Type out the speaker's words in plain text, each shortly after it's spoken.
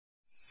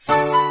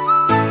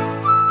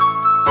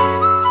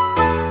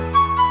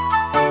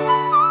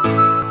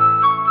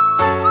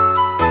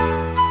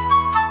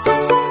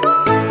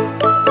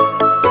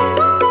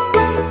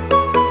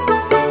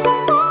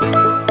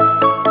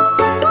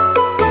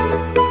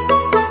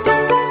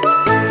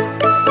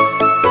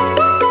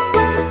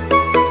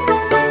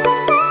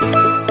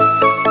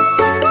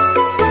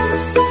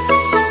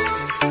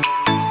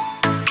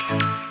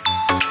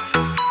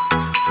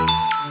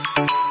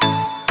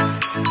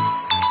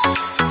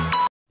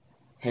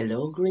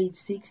Hello, grade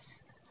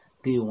 6.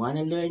 Do you want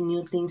to learn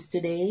new things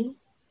today?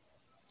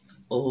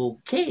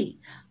 Okay,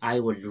 I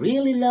would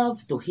really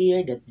love to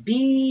hear that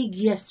big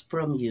yes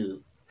from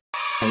you.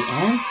 I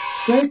am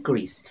Sir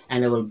Chris,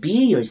 and I will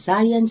be your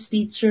science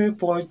teacher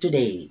for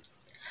today.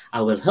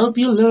 I will help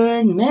you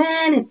learn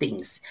many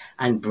things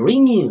and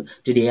bring you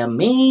to the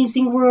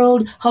amazing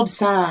world of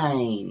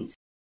science.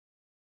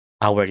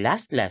 Our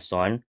last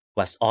lesson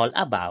was all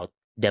about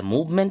the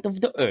movement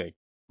of the Earth,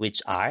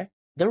 which are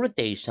the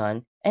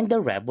rotation and the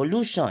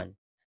revolution.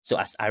 So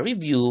as a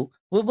review,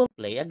 we will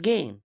play a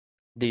game.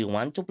 Do you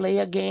want to play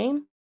a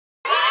game?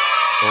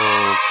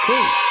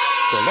 Okay,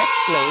 so let's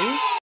play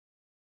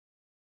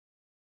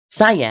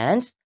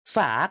science,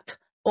 fact,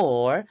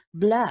 or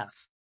bluff.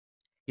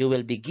 You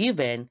will be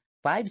given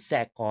 5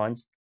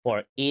 seconds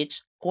for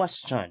each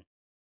question.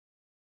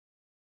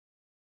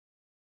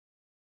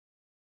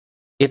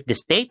 If the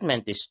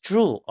statement is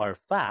true or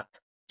fact,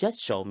 just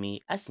show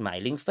me a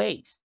smiling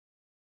face.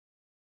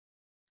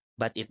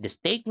 But if the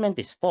statement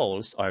is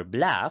false or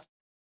bluff,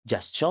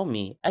 just show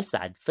me a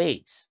sad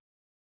face.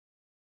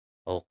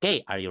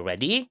 Okay, are you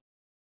ready?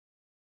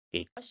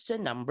 Okay,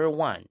 question number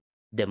 1.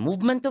 The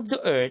movement of the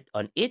Earth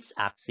on its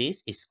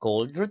axis is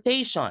called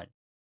rotation.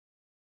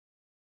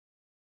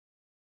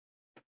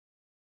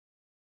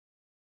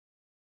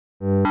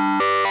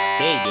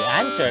 Okay, the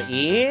answer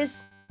is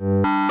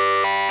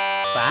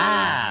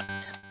fact.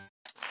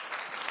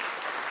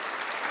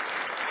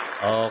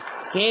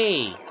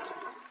 Okay,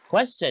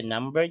 question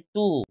number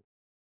 2.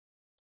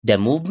 The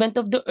movement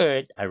of the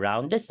Earth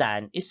around the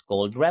Sun is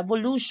called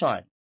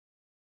revolution.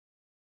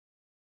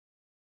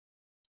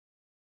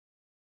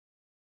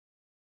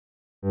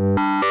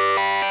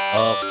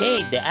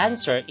 Okay, the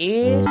answer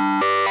is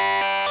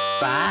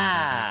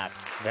fact.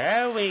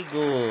 Very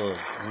good.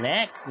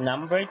 Next,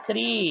 number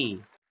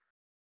 3.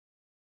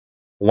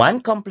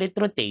 One complete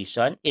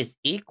rotation is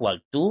equal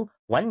to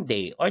 1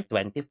 day or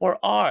 24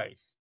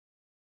 hours.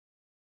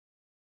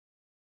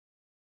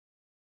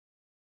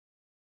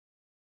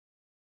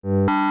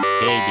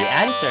 Okay, the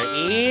answer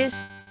is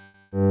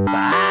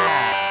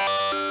fact.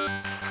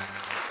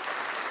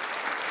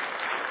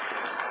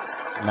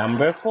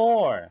 Number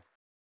 4.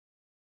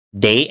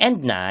 Day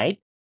and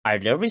night are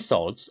the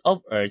results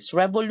of Earth's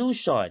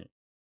revolution.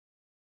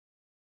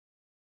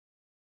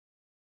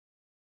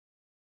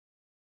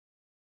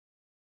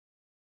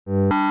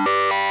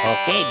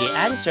 Okay, the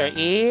answer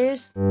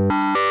is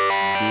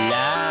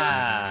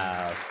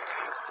love.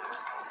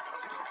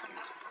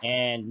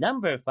 And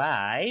number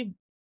 5,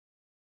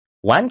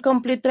 one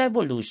complete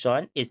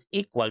revolution is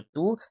equal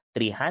to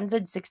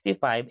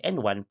 365 and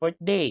 1/4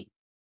 days.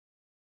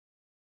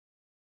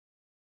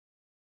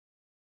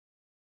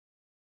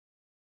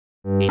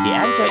 Okay, the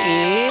answer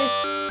is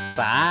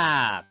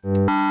fact.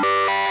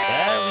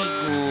 Very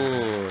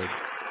good.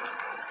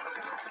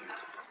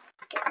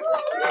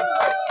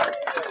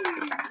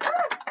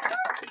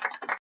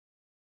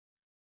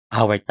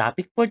 Our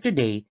topic for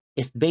today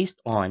is based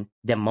on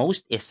the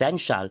most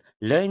essential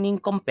learning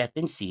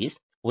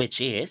competencies, which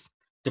is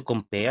to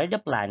compare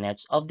the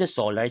planets of the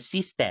solar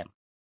system.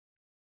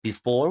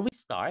 Before we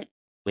start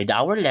with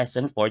our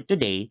lesson for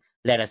today,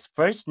 let us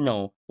first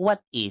know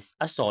what is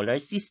a solar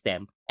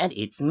system and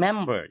its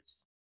members.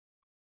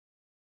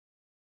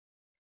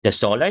 The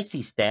solar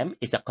system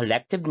is a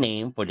collective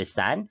name for the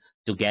sun,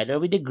 together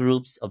with the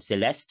groups of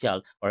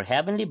celestial or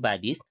heavenly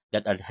bodies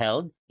that are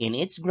held in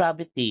its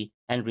gravity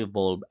and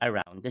revolve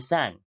around the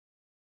sun.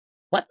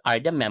 What are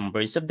the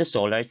members of the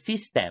solar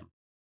system?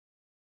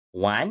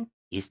 One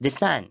is the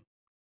sun.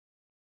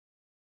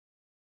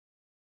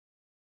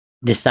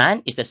 The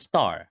sun is a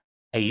star,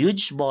 a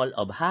huge ball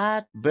of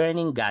hot,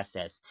 burning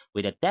gases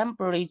with a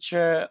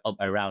temperature of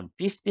around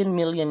 15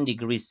 million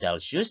degrees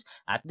Celsius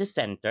at the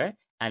center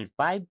and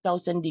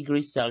 5,000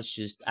 degrees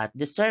Celsius at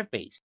the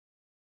surface.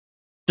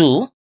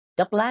 2.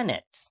 The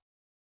planets.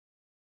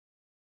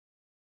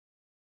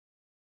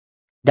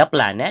 The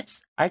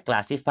planets are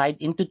classified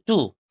into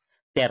 2,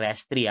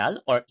 terrestrial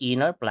or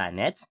inner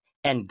planets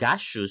and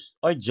gaseous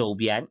or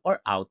Jovian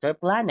or outer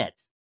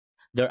planets.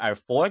 There are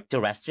 4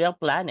 terrestrial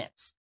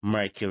planets: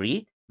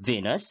 Mercury,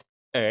 Venus,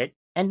 Earth,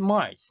 and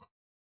Mars.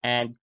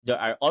 And there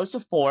are also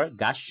 4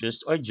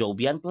 gaseous or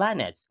Jovian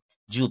planets: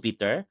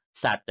 Jupiter,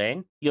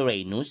 Saturn,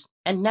 Uranus,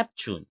 and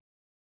Neptune.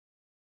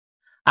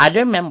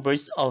 Other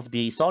members of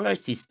the solar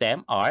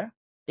system are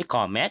the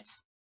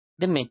comets,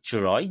 the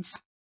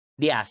meteoroids,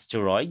 the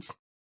asteroids,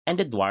 and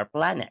the dwarf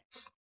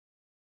planets.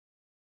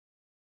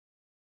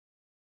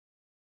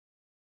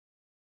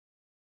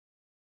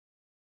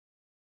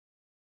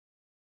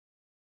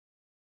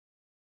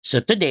 So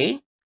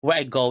today, we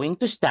are going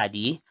to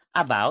study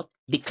about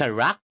the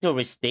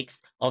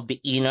characteristics of the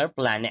inner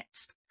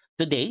planets.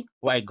 Today,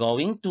 we are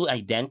going to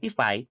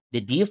identify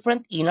the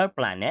different inner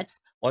planets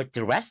or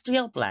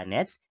terrestrial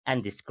planets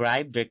and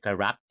describe their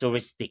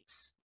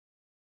characteristics.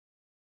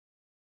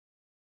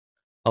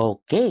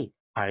 Okay,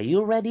 are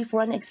you ready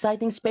for an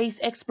exciting space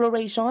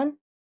exploration?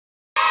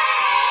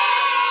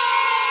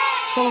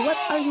 So what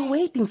are you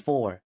waiting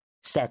for?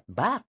 Sit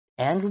back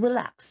and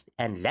relax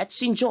and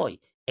let's enjoy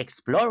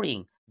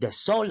exploring the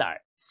solar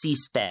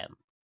system.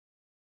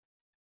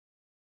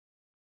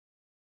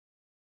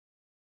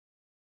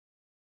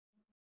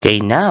 Okay,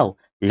 now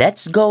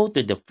let's go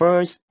to the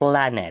first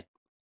planet,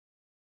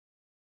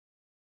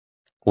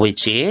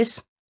 which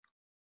is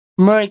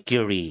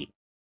Mercury.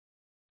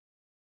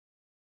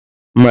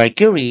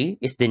 Mercury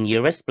is the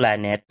nearest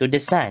planet to the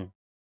Sun.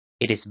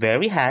 It is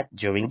very hot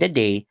during the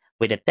day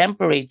with a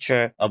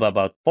temperature of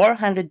about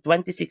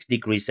 426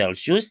 degrees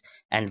Celsius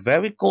and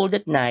very cold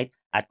at night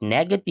at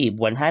negative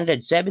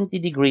 170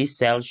 degrees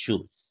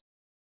Celsius.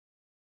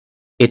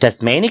 It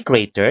has many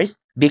craters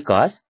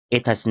because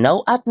it has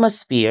no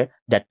atmosphere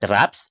that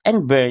traps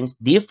and burns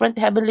different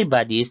heavenly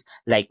bodies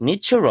like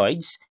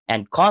meteoroids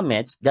and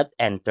comets that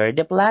enter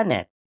the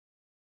planet.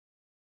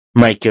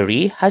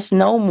 Mercury has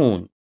no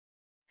moon.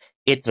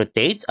 It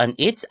rotates on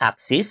its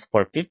axis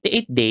for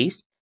 58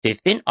 days,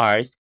 15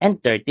 hours,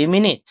 and 30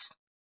 minutes.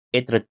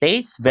 It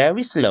rotates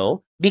very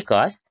slow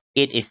because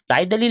it is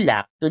tidally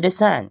locked to the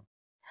Sun,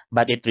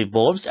 but it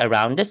revolves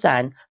around the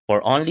Sun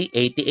for only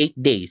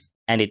 88 days,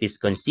 and it is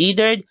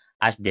considered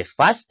as the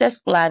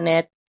fastest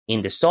planet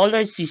in the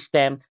solar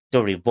system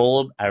to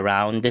revolve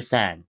around the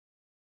Sun.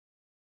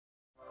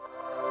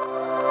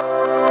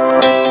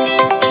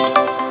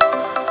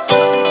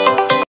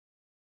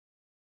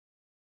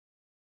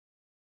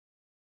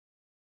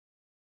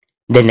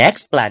 The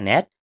next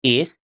planet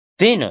is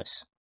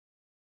Venus.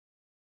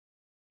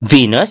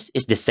 Venus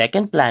is the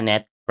second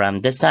planet from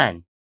the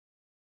Sun.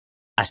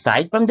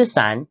 Aside from the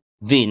Sun,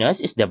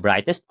 Venus is the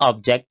brightest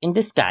object in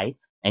the sky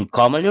and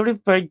commonly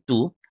referred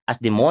to as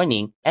the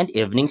morning and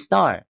evening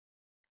star.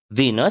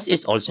 Venus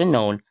is also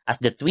known as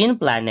the twin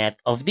planet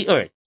of the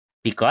Earth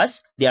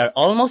because they are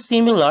almost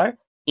similar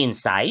in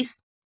size,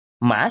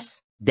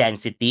 mass,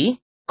 density,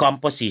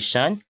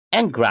 composition,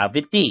 and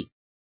gravity.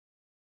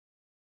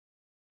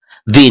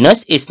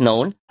 Venus is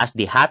known as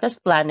the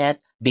hottest planet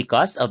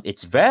because of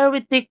its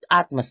very thick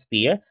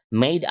atmosphere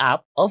made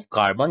up of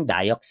carbon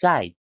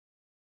dioxide.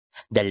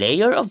 The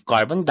layer of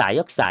carbon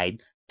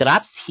dioxide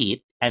traps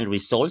heat and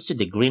results to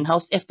the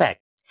greenhouse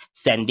effect,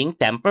 sending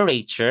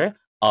temperature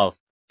of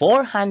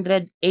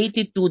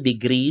 482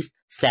 degrees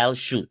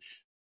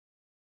Celsius.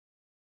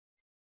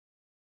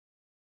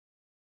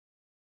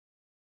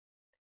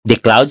 The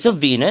clouds of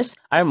Venus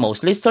are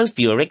mostly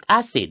sulfuric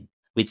acid,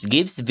 which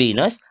gives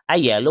Venus a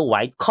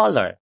yellow-white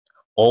color.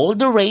 All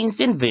the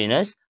rains in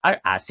Venus are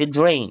acid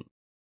rain.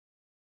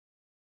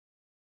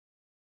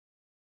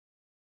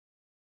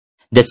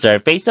 The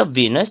surface of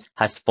Venus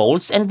has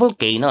faults and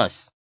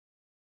volcanoes.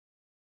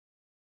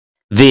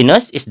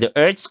 Venus is the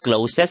Earth's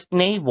closest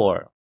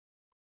neighbor.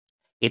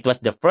 It was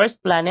the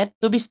first planet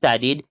to be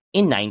studied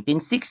in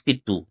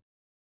 1962.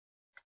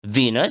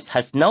 Venus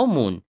has no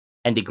moon,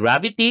 and the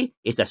gravity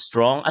is as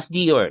strong as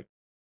the Earth.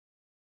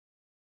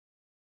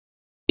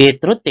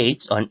 It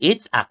rotates on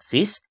its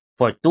axis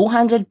for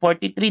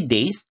 243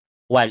 days,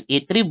 while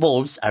it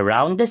revolves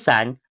around the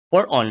Sun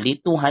for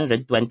only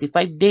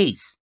 225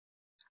 days.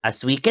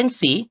 As we can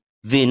see,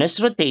 Venus'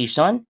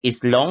 rotation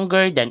is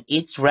longer than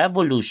its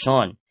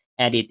revolution,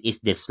 and it is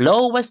the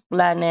slowest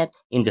planet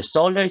in the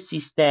solar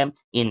system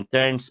in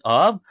terms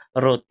of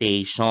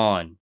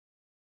rotation.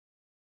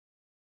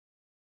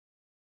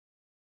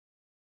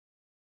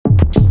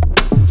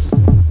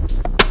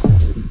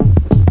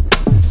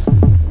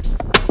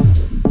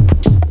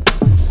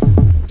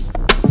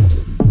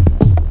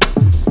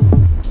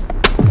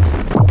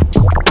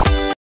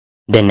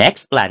 The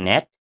next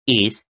planet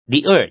is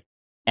the Earth,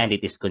 and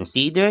it is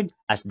considered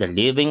as the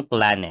living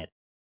planet.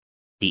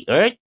 The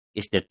Earth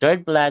is the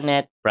third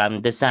planet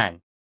from the Sun.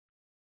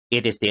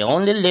 It is the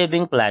only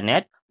living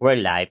planet where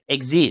life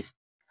exists.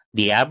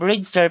 The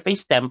average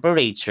surface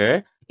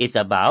temperature is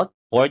about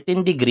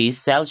 14 degrees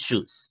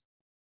Celsius.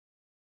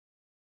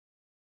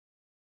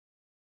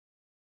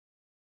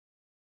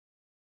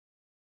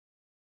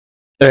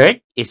 Earth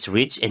is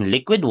rich in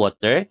liquid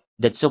water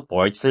that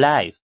supports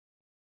life.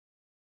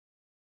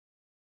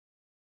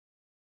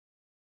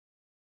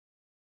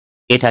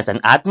 It has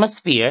an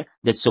atmosphere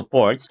that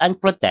supports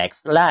and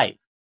protects life.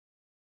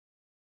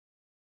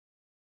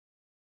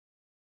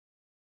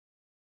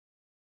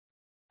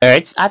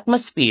 Earth's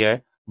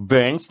atmosphere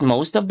burns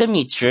most of the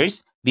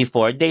meteors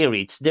before they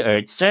reach the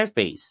Earth's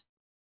surface.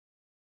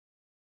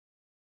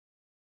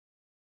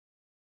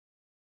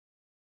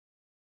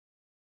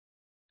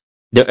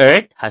 The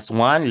Earth has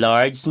one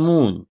large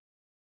moon.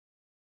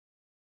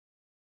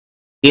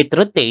 It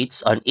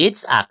rotates on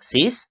its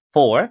axis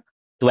for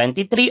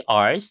 23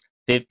 hours,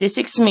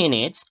 56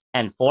 minutes,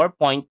 and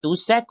 4.2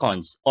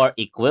 seconds, or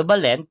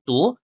equivalent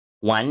to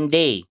 1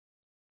 day.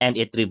 And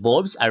it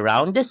revolves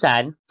around the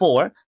Sun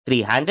for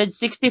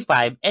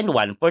 365 and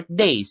 1/4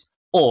 days,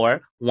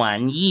 or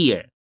 1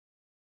 year.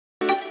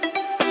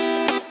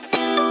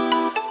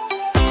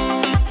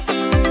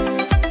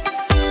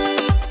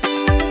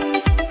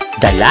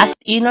 The last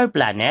inner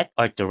planet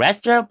or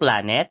terrestrial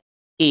planet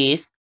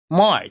is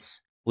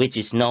Mars, which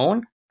is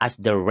known as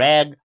the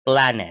red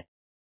planet.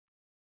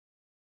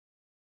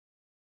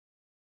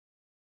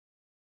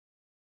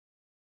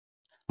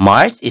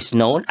 Mars is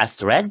known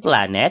as red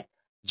planet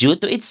due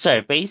to its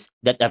surface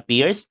that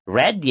appears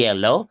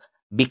red-yellow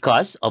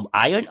because of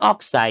iron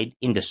oxide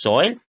in the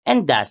soil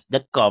and dust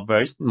that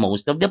covers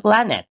most of the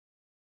planet.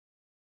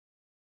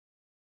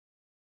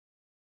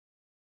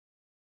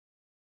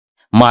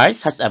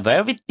 Mars has a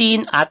very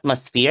thin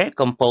atmosphere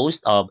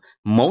composed of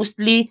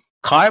mostly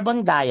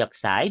carbon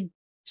dioxide,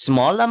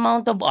 small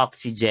amount of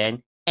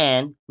oxygen,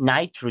 and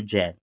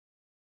nitrogen.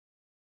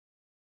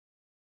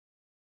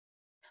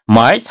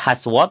 Mars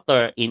has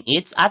water in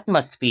its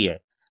atmosphere,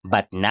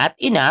 but not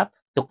enough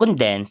to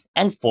condense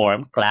and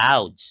form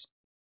clouds.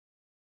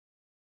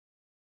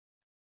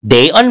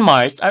 Days on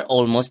Mars are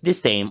almost the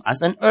same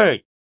as on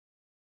Earth.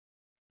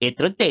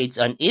 It rotates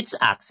on its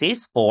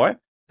axis for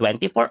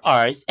 24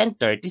 hours and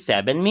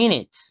 37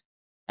 minutes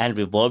and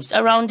revolves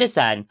around the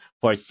Sun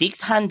for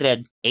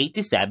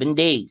 687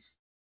 days.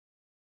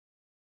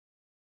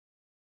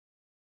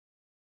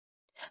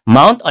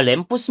 Mount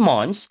Olympus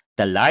Mons,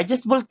 the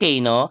largest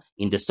volcano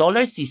in the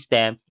solar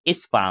system,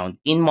 is found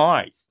in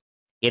Mars.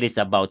 It is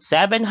about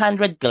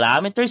 700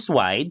 kilometers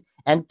wide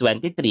and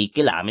 23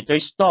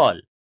 kilometers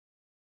tall.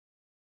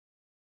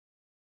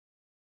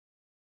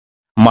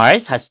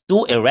 Mars has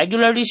two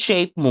irregularly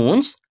shaped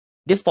moons,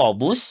 the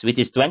Phobos, which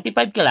is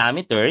 25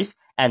 kilometers,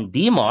 and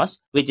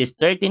Deimos, which is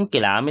 13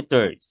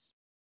 kilometers.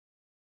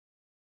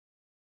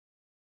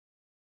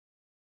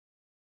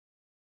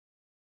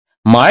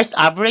 Mars'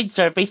 average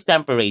surface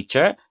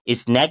temperature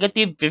is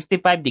negative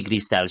 55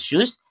 degrees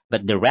Celsius,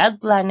 but the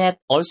red planet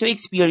also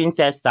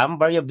experiences some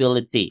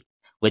variability,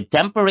 with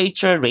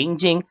temperature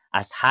ranging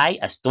as high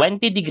as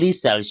 20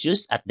 degrees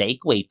Celsius at the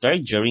equator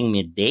during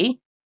midday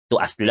to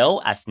as low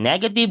as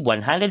negative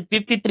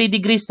 153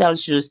 degrees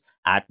Celsius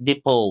at the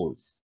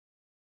poles.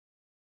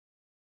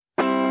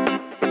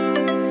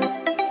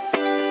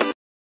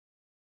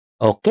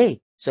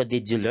 Okay, so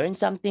did you learn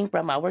something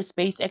from our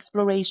space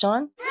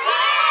exploration?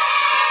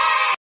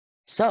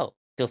 So,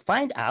 to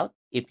find out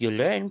if you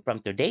learned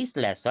from today's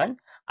lesson,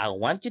 I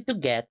want you to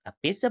get a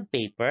piece of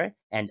paper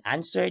and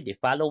answer the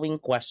following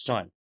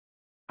question.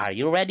 Are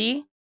you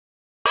ready?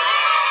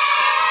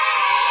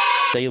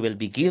 So you will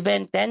be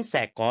given 10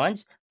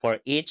 seconds for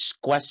each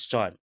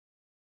question.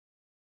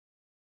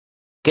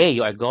 Okay,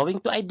 you are going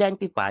to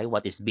identify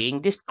what is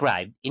being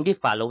described in the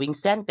following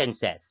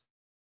sentences.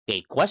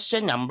 Okay,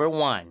 question number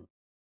 1.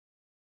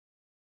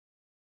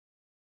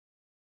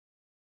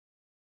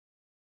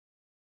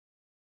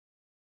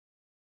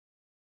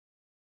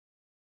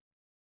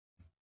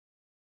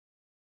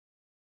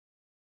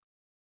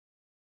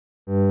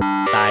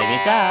 Time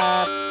is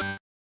up.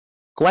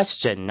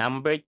 Question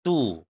number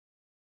 2.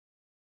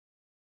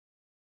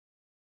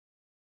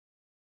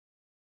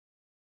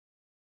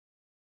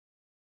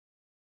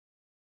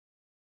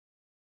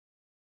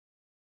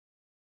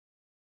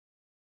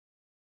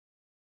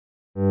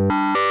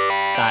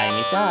 Time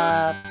is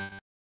up.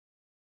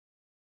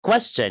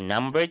 Question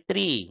number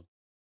 3.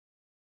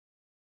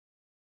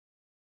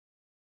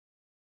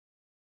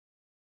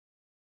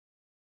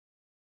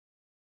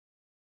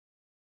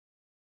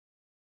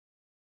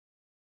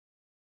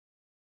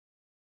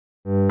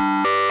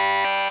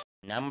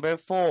 Number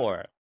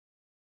 4.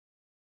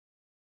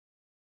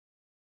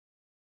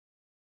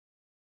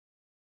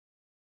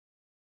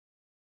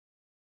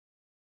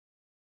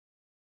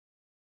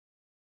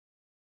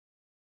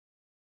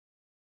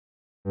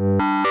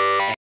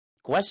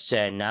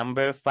 Question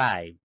number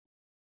 5.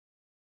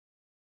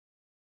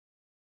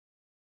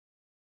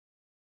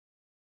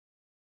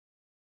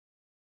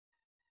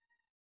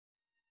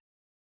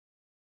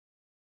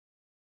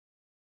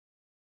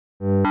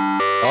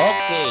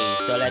 Okay,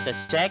 so let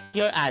us check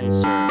your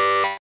answers.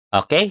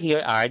 Okay,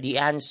 here are the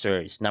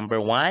answers. Number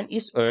 1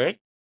 is Earth,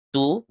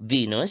 2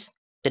 Venus,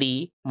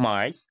 3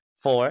 Mars,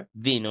 4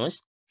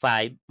 Venus,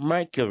 5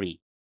 Mercury.